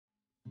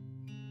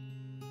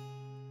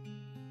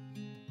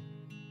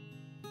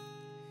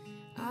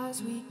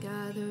as we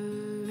gather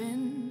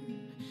in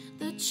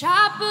the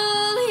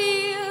chapel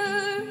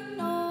here in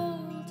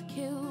Old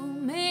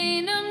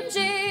Kilmainham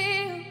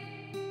jail.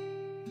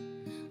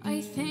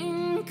 I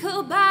think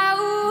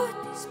about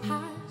these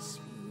past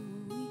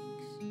few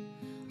weeks.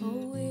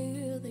 Oh,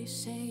 will they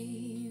say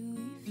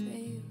we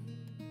failed?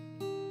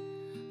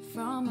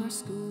 From our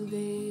school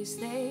days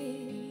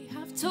they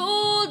have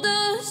told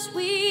us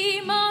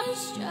we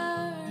must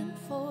yearn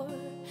for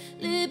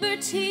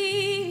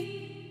liberty.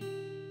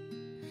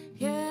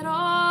 Yet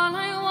all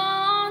I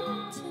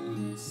want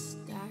in this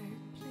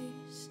dark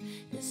place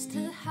is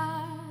to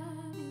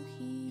have you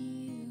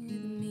here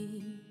with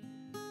me.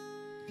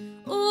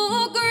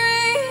 Oh,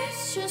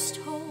 grace, just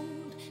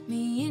hold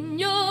me in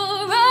your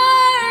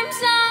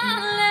arms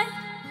and let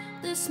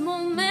this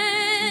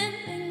moment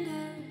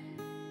linger.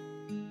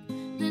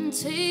 Then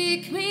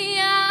take me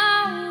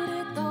out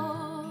at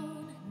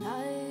dawn and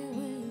I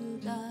will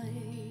die.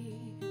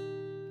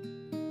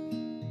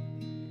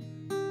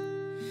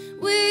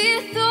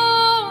 With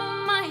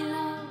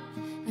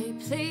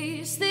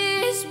place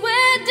this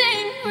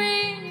wedding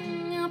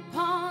ring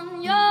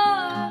upon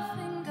your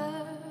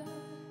finger.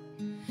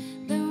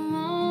 There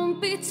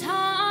won't be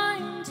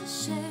time to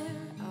share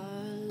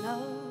our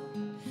love,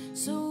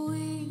 so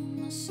we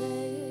must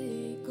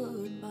say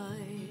goodbye.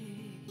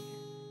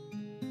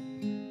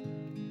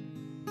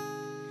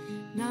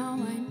 Now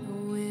I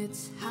know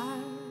it's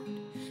hard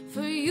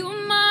for you,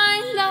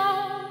 my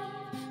love,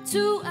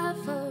 to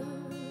ever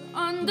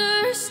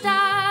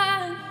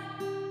understand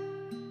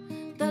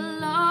the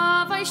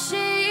love I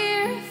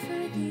share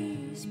for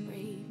these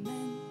brave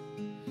men,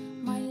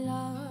 my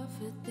love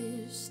for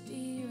this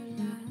dear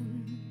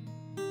land.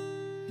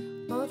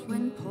 But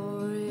when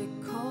Porrick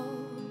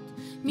called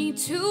me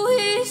to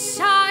his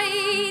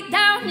side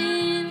down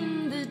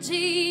in the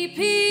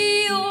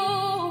GPO,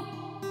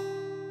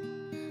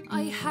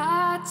 I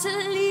had to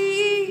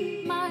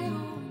leave my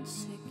own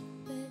sick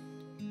bed.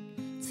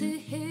 To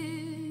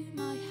him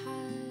I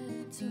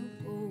had to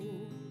go.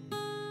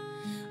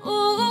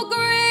 Oh,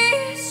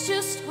 grace,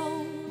 just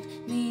hold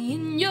me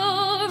in your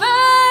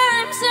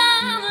arms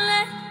and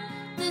let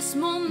this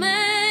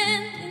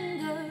moment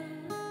linger.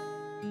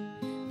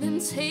 Then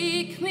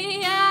take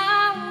me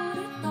out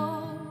at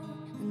dawn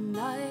and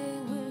I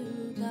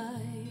will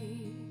die.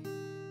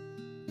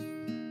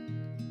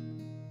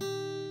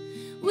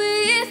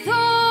 With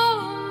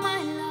all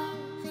my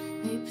love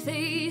I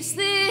place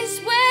this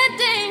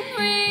wedding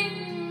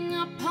ring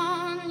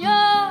upon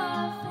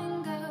your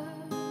finger.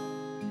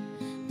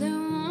 There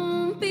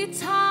won't be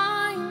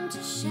time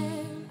to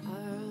share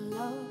our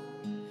love,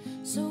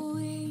 so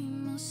we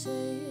must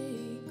say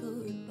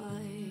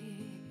goodbye.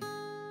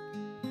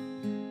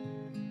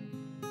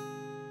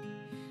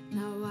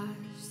 Now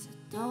as the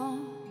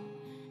dawn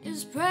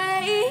is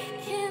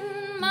breaking,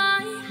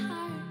 my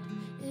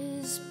heart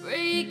is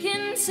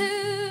breaking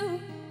too.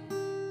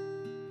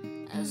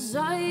 As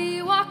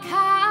I walk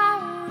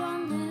out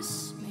on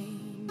this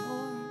May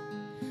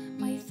morn,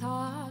 my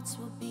thoughts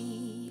will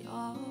be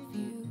of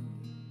you.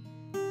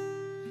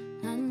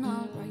 And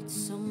I'll write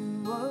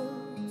some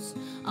words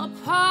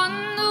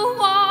upon the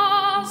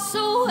wall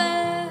so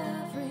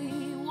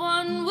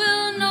everyone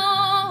will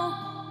know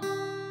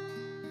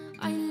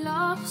I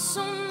love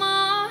so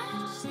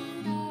much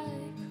that I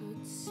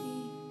could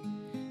see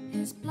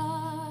his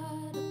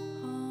blood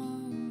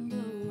upon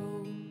the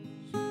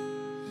rose.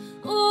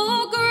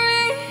 Oh,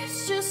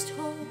 grace, just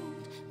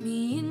hold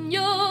me in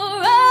your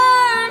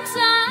arms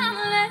and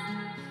let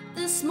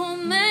this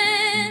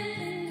moment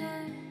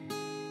linger.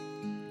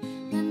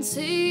 Then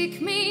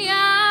take me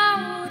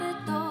out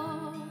at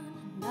dawn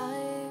and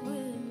I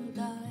will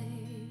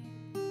die.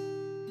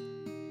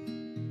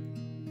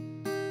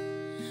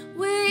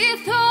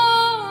 With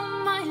all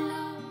my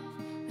love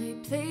I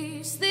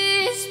place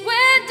this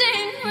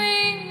wedding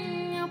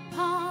ring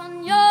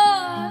upon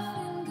your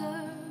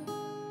finger.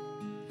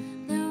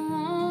 There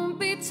won't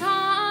be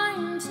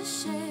time to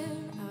share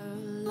our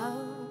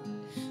love,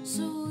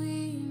 so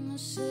we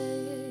must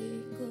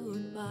say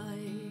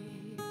goodbye.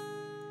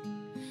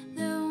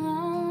 There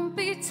won't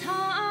be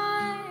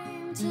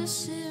time to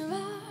share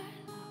our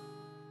love,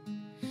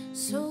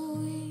 so